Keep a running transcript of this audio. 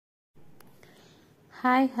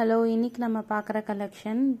Hi, hello. இன்னைக்கு நம்ம பார்க்குற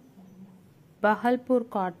collection Bhagalpur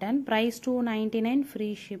cotton. Price $299, free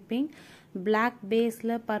shipping. Black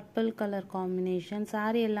பேஸில் பர்பிள் கலர் காம்பினேஷன்.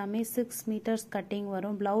 சாரீ எல்லாமே 6 மீட்டர்ஸ் கட்டிங்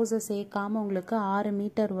வரும். ப்ளவுஸை சேர்க்காமல் உங்களுக்கு 6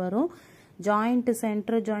 மீட்டர் வரும். ஜாயிண்ட்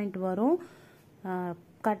சென்டர் ஜாயிண்ட் வரும்.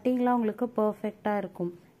 கட்டிங்லாம் உங்களுக்கு பர்ஃபெக்டாக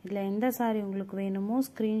இருக்கும். இதில் எந்த சாரீ உங்களுக்கு வேணுமோ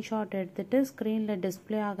ஸ்க்ரீன்ஷாட் எடுத்துகிட்டு ஸ்க்ரீனில்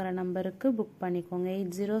டிஸ்பிளே ஆகிற நம்பருக்கு புக் பண்ணிக்கோங்க.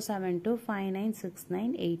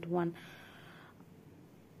 8072596981.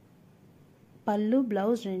 பல்லு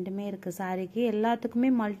ப்ளவுஸ் ரெண்டுமே இருக்குது சாரீக்கு. எல்லாத்துக்குமே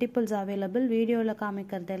மல்டிபிள்ஸ் அவைலபிள். வீடியோவில்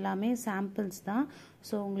காமிக்கிறது எல்லாமே சாம்பிள்ஸ் தான்.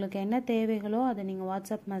 ஸோ உங்களுக்கு என்ன தேவைகளோ அதை நீங்கள்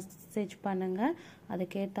வாட்ஸ்அப் மெசேஜ் பண்ணுங்கள்.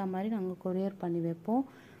 அதுக்கேற்ற மாதிரி நாங்கள் கொரியர் பண்ணி வைப்போம்.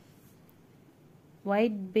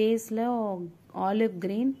 ஒயிட் பேஸில் ஆலிவ்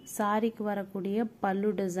க்ரீன் சாரீக்கு வரக்கூடிய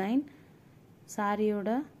பல்லு டிசைன். சாரியோட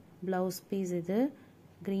ப்ளவுஸ் பீஸ் இது.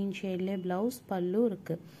 க்ரீன் ஷேட்லேயே ப்ளவுஸ் பல்லு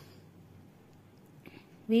இருக்குது.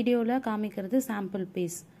 வீடியோவில் காமிக்கிறது sample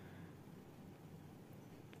piece.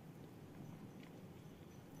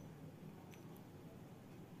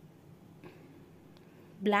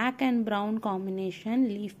 Black and brown combination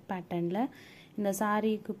leaf பேட்டர்னில் இந்த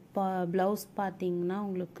சாரீக்கு ப்ளவுஸ் பார்த்தீங்கன்னா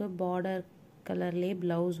உங்களுக்கு பார்டர் கலர்லேயே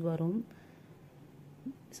ப்ளவுஸ் வரும்.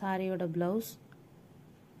 சாரியோட ப்ளவுஸ்,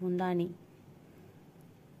 முந்தானி,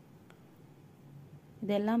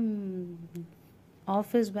 இதெல்லாம்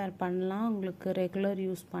ஆஃபீஸ் வேர் பண்ணலாம். உங்களுக்கு ரெகுலர்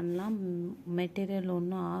யூஸ் பண்ணலாம். மெட்டீரியல்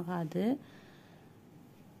ஒன்றும் ஆகாது.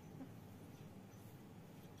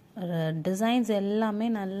 டிசைன்ஸ் எல்லாமே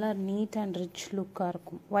நல்லா நீட் அண்ட் ரிச் லுக்காக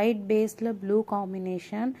இருக்கும். ஒயிட் பேஸில் ப்ளூ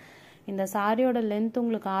காம்பினேஷன். இந்த சாரியோட லென்த்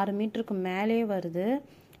உங்களுக்கு 6 மீட்டருக்கு மேலே வருது.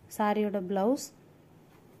 சாரியோட ப்ளவுஸ்,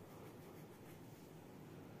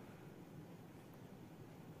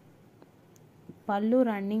 பல்லு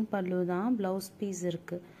ரன்னிங் பல்லு தான். ப்ளவுஸ் பீஸ்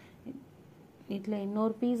இருக்குது. இதில்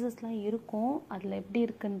இன்னொரு பீசஸ்லாம் இருக்கும். அதில் எப்படி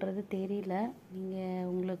இருக்குன்றது தெரியல. நீங்கள்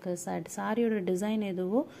உங்களுக்கு சாரியோட டிசைன்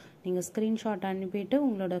எதுவோ நீங்கள் ஸ்க்ரீன்ஷாட் அனுப்பிட்டு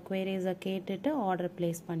உங்களோட குவரிஸை கேட்டுட்டு ஆர்டர்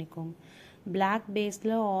ப்ளேஸ் பண்ணிக்கோங்க. பிளாக்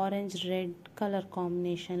பேஸில் ஆரஞ்ச் ரெட் கலர்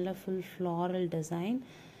காம்பினேஷனில் ஃபுல் ஃப்ளாரல் டிசைன்.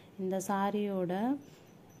 இந்த சாரியோட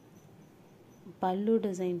பல்லு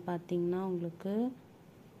டிசைன் பார்த்திங்கன்னா உங்களுக்கு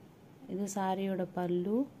இது சாரியோட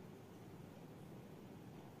பல்லு,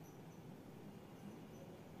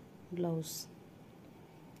 ப்ளவுஸ்.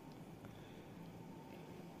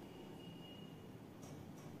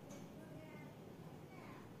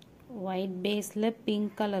 ஒயிட் பேஸில்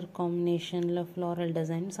பிங்க் கலர் காம்பினேஷனில் ஃப்ளாரல்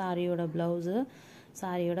டிசைன். சாரியோட ப்ளவுஸு,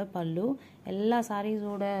 சாரியோட பல்லு. எல்லா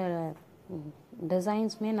சாரீஸோட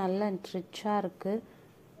டிசைன்ஸுமே நல்ல ரிச்சாக இருக்குது.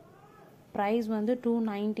 ப்ரைஸ் வந்து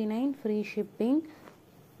 $299, ஃப்ரீ ஷிப்பிங்.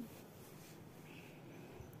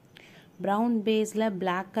 ப்ரௌன் பேஸில்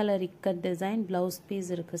black colour ikat design. Blouse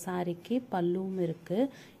piece இருக்குது சாரிக்கு. பல்லுவும் இருக்குது.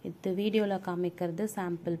 இது வீடியோவில் காமிக்கிறது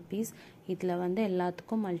சாம்பிள் பீஸ். இதில் வந்து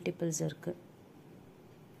எல்லாத்துக்கும் மல்டிபிள்ஸ் இருக்குது.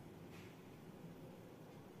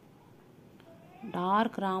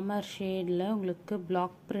 டார்க் ராமர் ஷேடில் உங்களுக்கு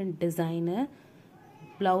black print design.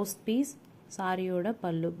 Blouse piece, சாரியோட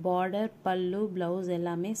பல்லு. பார்டர், பல்லு, ப்ளவுஸ்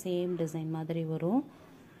எல்லாமே சேம் டிசைன் மாதிரி வரும்.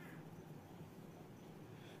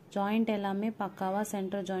 ஜாயிண்ட் எல்லாமே பக்காவாக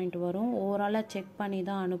சென்டர் ஜாயிண்ட் வரும். ஓவராலாக செக் பண்ணி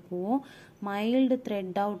தான் அனுப்புவோம். மைல்டு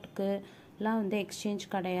த்ரெட் அவுட்க்குலாம் வந்து எக்ஸ்சேஞ்ச்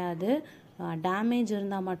கிடையாது. டேமேஜ்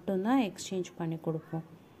இருந்தால் மட்டும்தான் எக்ஸ்சேஞ்ச் பண்ணி கொடுப்போம்.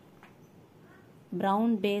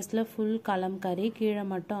 ப்ரௌன் பேஸில் ஃபுல் கலம்கரி. கீழே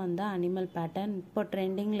மட்டும் அந்த அனிமல் பேட்டர்ன். இப்போ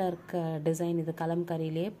ட்ரெண்டிங்கில் இருக்க டிசைன் இது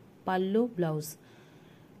கலம்கரியிலே. பல்லு, ப்ளவுஸ்.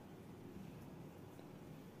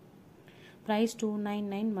 ப்ரைஸ்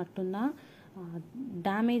 $299 மட்டும்தான்.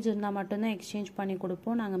 டேமேஜ் இருந்தால் மட்டும்தான் எக்ஸ்சேஞ்ச் பண்ணி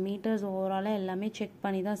கொடுப்போம். நாங்கள் மீட்டர்ஸ் ஓவராலாக எல்லாமே செக்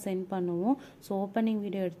பண்ணி தான் சென்ட் பண்ணுவோம். ஸோ ஓப்பனிங்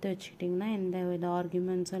வீடியோ எடுத்து வச்சுக்கிட்டிங்கன்னா எந்த வித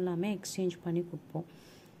ஆர்குமெண்ட்ஸும் எல்லாமே எக்ஸ்சேஞ்ச் பண்ணி கொடுப்போம்.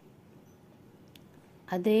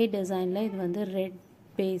 அதே டிசைனில் இது வந்து ரெட்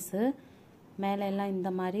பேஸு. மேலே எல்லாம் இந்த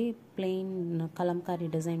மாதிரி பிளெயின் கலம்காரி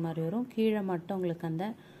டிசைன் மாதிரி வரும். கீழே மட்டும் உங்களுக்கு அந்த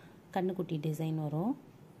கண்ணுக்குட்டி டிசைன் வரும்.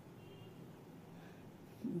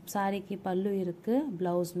 சாரிக்கு பல்லு இருக்குது,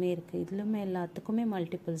 ப்ளவுஸுமே இருக்குது. இதுலுமே எல்லாத்துக்குமே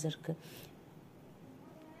மல்டிபிள்ஸ் இருக்குது.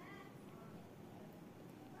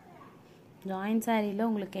 ஜாயின்ட் சாரியில்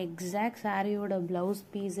உங்களுக்கு எக்ஸாக்ட் சாரியோட ப்ளவுஸ்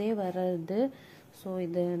பீஸே வர்றது. ஸோ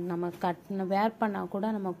இது நம்ம வேர் பண்ணால் கூட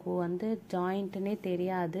நமக்கு வந்து ஜாயிண்ட்டுனே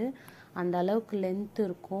தெரியாது. அந்த அளவுக்கு லென்த்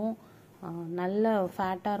இருக்கும். நல்ல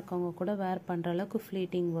ஃபேட்டாக இருக்கவங்க கூட வேர் பண்ணுற அளவுக்கு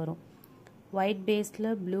ஃப்ளீட்டிங் வரும். ஒயிட் பேஸில்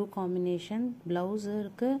ப்ளூ காம்பினேஷன். ப்ளவுஸு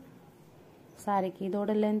இருக்குது சாரிக்கு.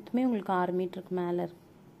 இதோட லென்த்துமே உங்களுக்கு 6 மீட்டருக்கு மேலே இருக்கு.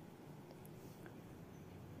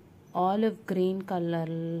 Olive green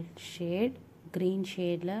colour shade. Green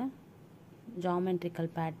ஷேடில்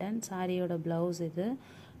ஜாமெட்ரிக்கல் பேட்டர்ன். சாரியோட ப்ளவுஸ் இது.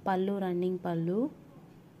 பல்லு ரன்னிங் பல்லு.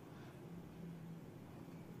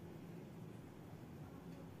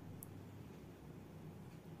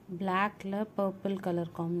 blackல purple color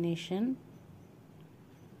combination,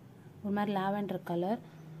 ஒரு மாதிரி lavender color.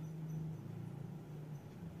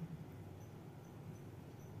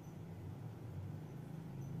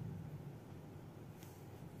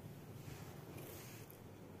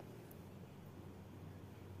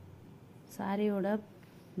 சாரியோட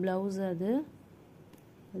blouse அது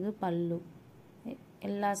பல்லு.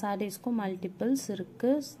 எல்லா சாரீஸ்க்கும் மல்டிபிள்ஸ்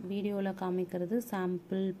இருக்குது. வீடியோவில் காமிக்கிறது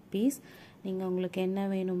சாம்பிள் பீஸ். நீங்கள் உங்களுக்கு என்ன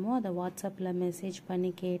வேணுமோ அதை வாட்ஸ்அப்பில் மெசேஜ்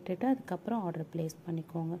பண்ணி கேட்டுட்டு அதுக்கப்புறம் ஆர்டர் ப்ளேஸ்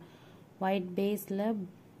பண்ணிக்கோங்க. ஒயிட் பேஸில்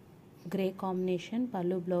கிரே காம்பினேஷன்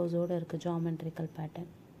பல்லு ப்ளவுஸோடு இருக்குது. ஜாமெட்ரிக்கல்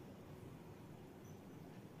பேட்டர்ன்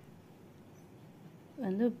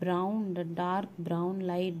வந்து brown, dark brown,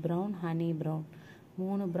 light brown, honey brown,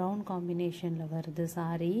 3 brown காம்பினேஷனில் வருது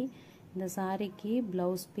சாரீ. இந்த சாரிக்கு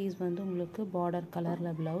ப்ளவுஸ் பீஸ் வந்து உங்களுக்கு பார்டர்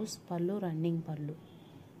கலரில் ப்ளவுஸ், பல்லு ரன்னிங் பல்லு.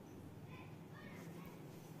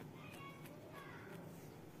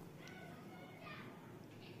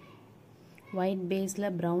 ஒயிட்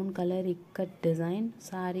பேஸில் ப்ரௌன் கலர் இக்கட் டிசைன்.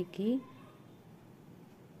 சாரிக்கு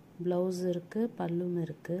ப்ளவுஸ் இருக்குது, பல்லும்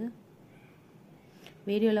இருக்குது.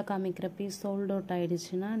 வீடியோவில் காமிக்கிற பீஸ் சோல்ட் அவுட்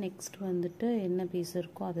ஆகிடுச்சுன்னா நெக்ஸ்ட் வந்துட்டு என்ன பீஸ்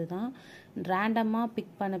இருக்கோ அதுதான். ரேண்டமாக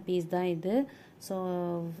பிக் பண்ண பீஸ் தான் இது. ஸோ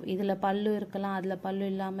இதில் பல்லு இருக்கலாம், அதில் பல்லு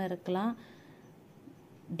இல்லாமல் இருக்கலாம்.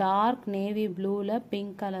 டார்க் நேவி ப்ளூவில்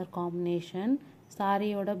பிங்க் கலர் காம்பினேஷன்.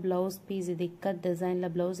 சாரியோட ப்ளவுஸ் பீஸ் இது இக்கட்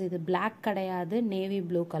டிசைனில் ப்ளவுஸ். இது பிளாக் கிடையாது, navy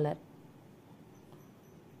blue colour.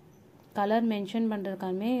 Colour mention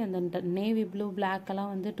பண்ணுறதுக்காமே அந்த நேவி ப்ளூ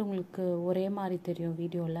பிளாக்கெல்லாம் வந்துட்டு உங்களுக்கு ஒரே மாதிரி தெரியும்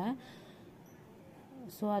வீடியோவில்.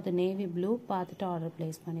 ஸோ அது நேவி ப்ளூ பார்த்துட்டு ஆர்டர்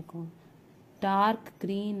ப்ளேஸ் பண்ணிக்கோங்க. டார்க்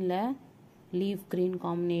க்ரீனில் leaf green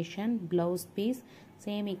combination blouse piece.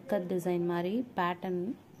 Same ikat design மாதிரி பேட்டர்ன்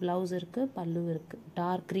ப்ளவுஸ் இருக்குது, பல்லு இருக்குது.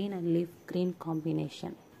 Dark green and leaf green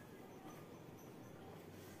combination.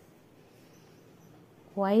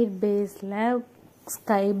 White பேஸில்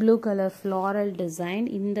sky blue colour floral design.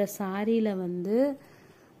 இந்த சாரியில் வந்து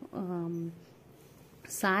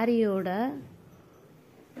சாரியோட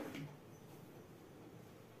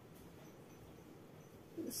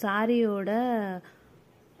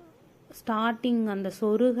ஸ்டார்டிங் அந்த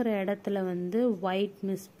சொருகிற இடத்துல வந்து ஒயிட்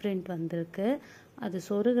மிஸ்பிரிண்ட் வந்திருக்கு. அது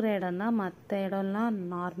சொருகிற இடம் தான், மற்ற இடம்லாம்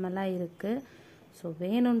நார்மலாக இருக்குது. ஸோ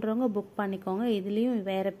வேணுன்றவங்க புக் பண்ணிக்கோங்க. இதுலேயும்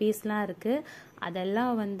வேறு பீஸ்லாம் இருக்குது.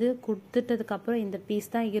 அதெல்லாம் வந்து கொடுத்துட்டதுக்கப்புறம் இந்த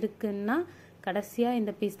பீஸ் தான் இருக்குன்னா, கடைசியாக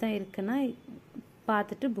இந்த பீஸ் தான் இருக்குன்னா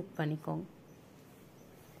பார்த்துட்டு புக் பண்ணிக்கோங்க.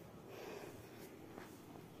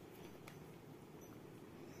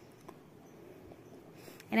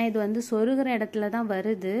 ஏன்னா இது வந்து சொருகிற இடத்துல தான்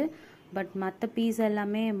வருது. பட் மற்ற பீஸ்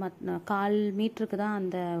எல்லாமே 1/4 மீட்டருக்கு தான்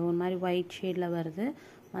அந்த ஒரு மாதிரி ஒயிட் ஷேடில் வருது.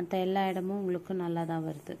 மற்ற எல்லா இடமும் உங்களுக்கு நல்லா தான்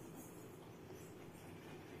வருது.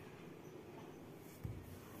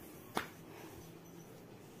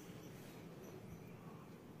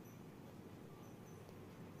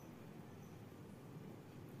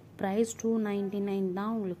 ப்ரைஸ் 299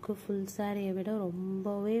 தான். உங்களுக்கு ஃபுல் சாரியை விட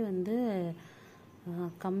ரொம்பவே வந்து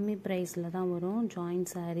கம்மி ப்ரைஸில் தான் வரும். ஜாயிண்ட்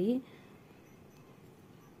சாரீ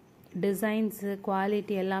டிசைன்ஸு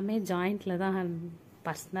குவாலிட்டி எல்லாமே ஜாயிண்டில் தான்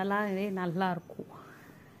பர்சனலாகவே நல்லாயிருக்கும்.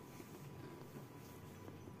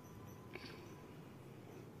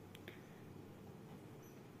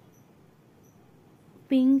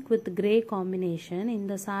 Pink with grey combination.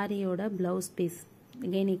 இந்த சாரியோட ப்ளவுஸ் பீஸ்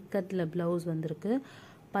அகெயின் இக்கத்தில் ப்ளவுஸ் வந்திருக்கு.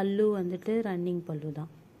 பல்லு வந்துட்டு ரன்னிங் பல்லு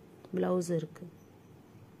தான், ப்ளவுஸ் இருக்குது.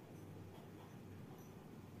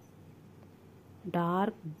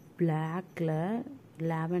 டார்க் பிளாக்ல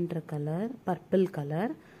lavender colour, purple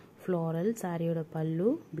colour floral. சாரியோட பல்லு,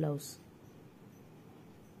 ப்ளவுஸ்.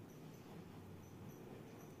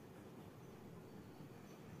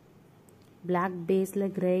 பிளாக்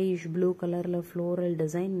பேஸில் கிரேயிஷ் ப்ளூ கலரில் ஃப்ளோரல்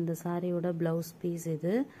டிசைன். இந்த சாரியோட ப்ளவுஸ் பீஸ்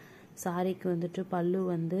இது. சாரிக்கு வந்துட்டு பல்லு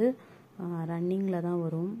வந்து ரன்னிங்கில் தான்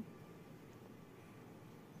வரும்.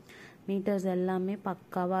 மீட்டர்ஸ் எல்லாமே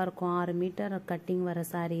பக்காவாக இருக்கும். 6 மீட்டர் கட்டிங் வர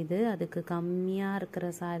சாரீ இது. அதுக்கு கம்மியாக இருக்கிற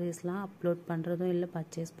சாரீஸ்லாம் அப்லோட் பண்ணுறதும் இல்லை,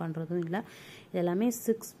 பர்ச்சேஸ் பண்ணுறதும் இல்லை. இதெல்லாமே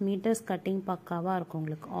 6 மீட்டர்ஸ் கட்டிங் பக்காவாக இருக்கும்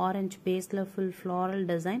உங்களுக்கு. ஆரஞ்சு பேஸில் ஃபுல் ஃப்ளாரல்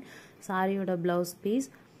டிசைன். சாரியோட ப்ளவுஸ் பீஸ்,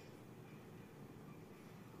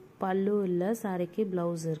 பல்லு இல்லை, சாரிக்கு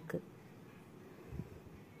ப்ளவுஸ் இருக்குது.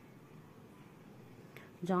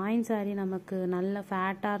 ஜாயின் சாரீ நமக்கு நல்ல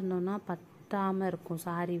ஃபேட்டாக இருந்தோன்னா பத்தாமல் இருக்கும்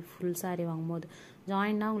சாரீ. ஃபுல் சாரீ வாங்கும்போது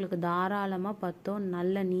ஜாயின்னா உங்களுக்கு தாராளமாக பத்தும்.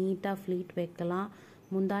 நல்ல நீட்டாக ஃப்ளீட் வைக்கலாம்,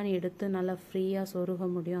 முந்தானி எடுத்து நல்லா ஃப்ரீயாக சொருக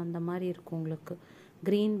முடியும், அந்த மாதிரி இருக்கும் உங்களுக்கு.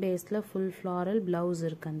 க்ரீன் பேஸில் ஃபுல் ஃப்ளாரல் ப்ளவுஸ்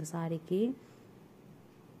இருக்குது அந்த சாரீக்கு.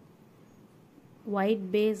 ஒயிட்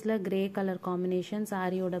பேஸில் கிரே கலர் காம்பினேஷன்.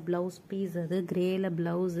 சாரியோட ப்ளவுஸ் பீஸ் அது கிரேல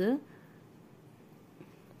ப்ளவுஸு.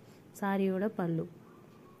 சாரியோட பல்லு.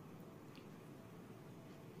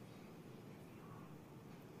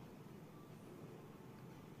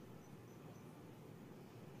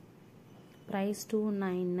 price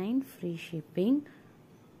 299 free shipping.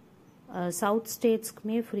 South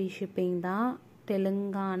states-க்குமே free shipping தான்.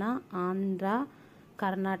 தெலுங்கானா, ஆந்திரா,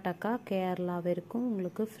 கர்நாடகா, கேரளா வரைக்கும்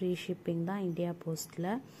உங்களுக்கு ஃப்ரீ ஷிப்பிங் தான் இந்தியா போஸ்ட்டில்.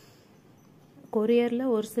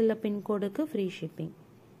 கொரியரில் ஒரு சில பின்கோடுக்கு ஃப்ரீ ஷிப்பிங்.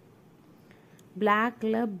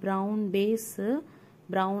 பிளாக்ல brown base,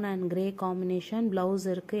 brown and grey combination blouse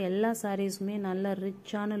இருக்குது. எல்லா சாரீஸுமே நல்ல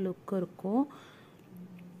ரிச்சான லுக் இருக்கும்.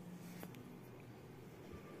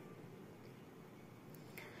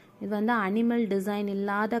 இது வந்து அனிமல் டிசைன்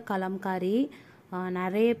இல்லாத கலம்காரி.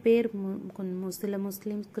 நிறைய பேர் சில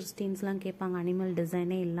முஸ்லீம்ஸ் கிறிஸ்டின்ஸ்லாம் கேட்பாங்க அனிமல்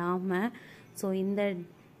டிசைனே இல்லாமல். ஸோ இந்த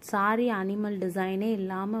சாரி அனிமல் டிசைனே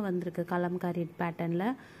இல்லாமல் வந்திருக்கு கலம்காரி பேட்டர்னில்.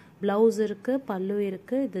 ப்ளவுஸ் இருக்குது, பல்லு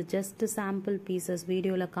இருக்குது. இது ஜஸ்ட் சாம்பிள் பீசஸ்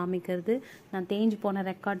வீடியோவில் காமிக்கிறது. நான் தேஞ்சு போன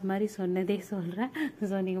ரெக்கார்ட் மாதிரி சொன்னதே சொல்கிறேன்.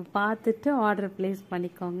 ஸோ நீங்கள் பார்த்துட்டு ஆர்டர் ப்ளேஸ்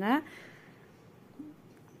பண்ணிக்கோங்க.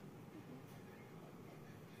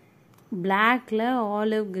 பிளாக்ல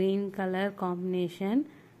ஆலிவ் கிரீன் கலர் காம்பினேஷன்.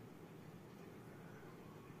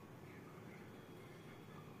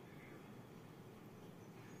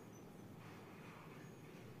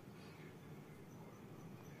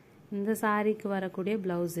 இந்த சாரிக்கு வரக்கூடிய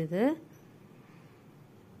பிளவுஸ் இது.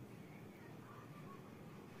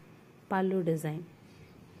 பல்லு டிசைன்.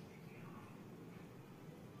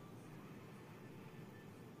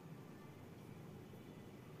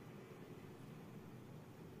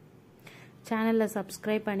 சேனலில்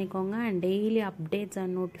சப்ஸ்கிரைப் பண்ணிக்கோங்க and daily updates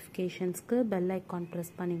and நோட்டிஃபிகேஷன்ஸ்க்கு bell icon press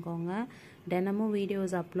பண்ணிக்கோங்க. தினமும்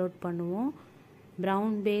வீடியோஸ் அப்லோட் பண்ணுவோம்.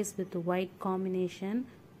 Brown base with white combination.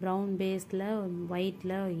 Brown பேஸில்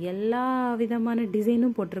ஒயிட்டில் எல்லா விதமான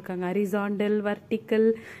டிசைனும் போட்டிருக்காங்க. ஹரிசாண்டல், வர்டிக்கல்,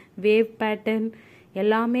 வேவ் பேட்டர்ன்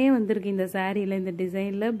எல்லாமே வந்திருக்கு இந்த சாரியில். இந்த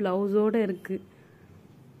டிசைனில் ப்ளவுஸோடு இருக்குது.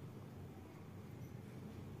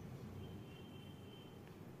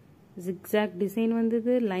 ஜிக்ஸாக் டிசைன்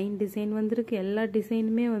வந்தது, லைன் டிசைன் வந்திருக்கு, எல்லா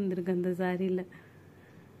டிசைனுமே வந்திருக்கு அந்த சாரியில்.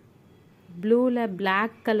 ப்ளூவில்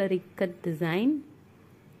பிளாக் கலர் இக்கட் டிசைன்.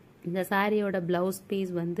 இந்த சாரியோட ப்ளவுஸ்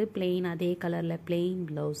பீஸ் வந்து பிளெயின், அதே கலரில் பிளெயின்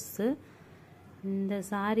ப்ளவுஸு. இந்த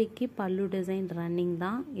சாரிக்கு பல்லு டிசைன் ரன்னிங்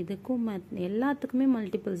தான். இதுக்கும் எல்லாத்துக்குமே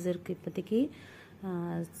மல்டிபிள்ஸ் இருக்குது இப்போதைக்கு.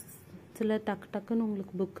 சில டக்குன்னு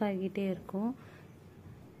உங்களுக்கு புக் ஆகிக்கிட்டே இருக்கும்.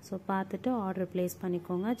 ஸோ பார்த்துட்டு ஆர்டர் ப்ளேஸ்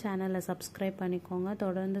பண்ணிக்கோங்க. சேனலை சப்ஸ்கிரைப் பண்ணிக்கோங்க.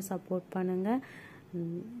 தொடர்ந்து சப்போர்ட் பண்ணுங்கள்.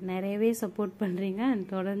 நிறையவே சப்போர்ட் பண்ணுறீங்க.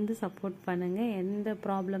 தொடர்ந்து சப்போர்ட் பண்ணுங்கள். எந்த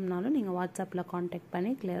ப்ராப்ளம்னாலும் நீங்கள் வாட்ஸ்அப்பில் காண்டாக்ட்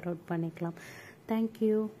பண்ணி கிளியர் அவுட் பண்ணிக்கலாம்.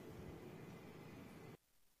 தேங்க்யூ.